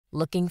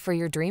Looking for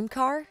your dream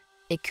car?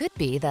 It could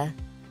be the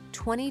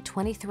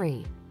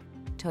 2023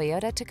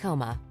 Toyota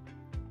Tacoma.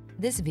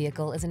 This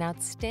vehicle is an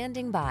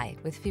outstanding buy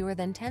with fewer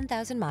than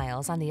 10,000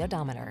 miles on the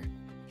odometer.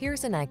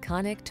 Here's an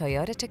iconic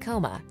Toyota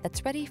Tacoma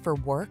that's ready for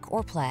work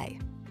or play.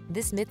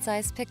 This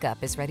midsize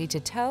pickup is ready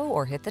to tow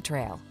or hit the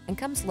trail and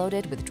comes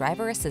loaded with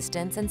driver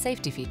assistance and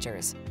safety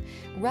features.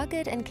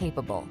 Rugged and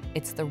capable,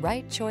 it's the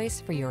right choice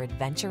for your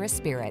adventurous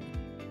spirit.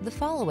 The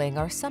following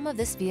are some of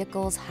this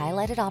vehicle's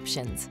highlighted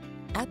options: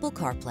 Apple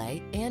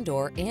CarPlay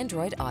and/or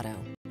Android Auto,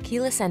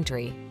 keyless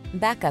entry,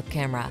 backup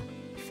camera,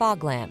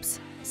 fog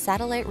lamps,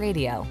 satellite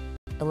radio,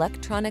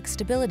 electronic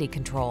stability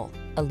control,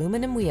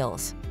 aluminum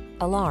wheels,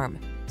 alarm,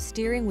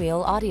 steering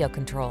wheel audio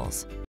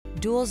controls,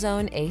 dual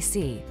zone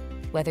AC.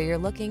 Whether you're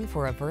looking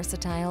for a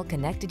versatile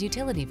connected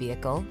utility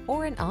vehicle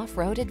or an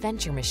off-road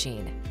adventure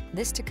machine,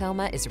 this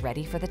Tacoma is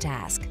ready for the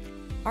task.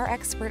 Our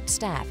expert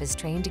staff is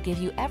trained to give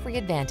you every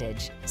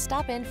advantage.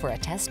 Stop in for a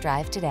test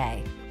drive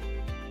today.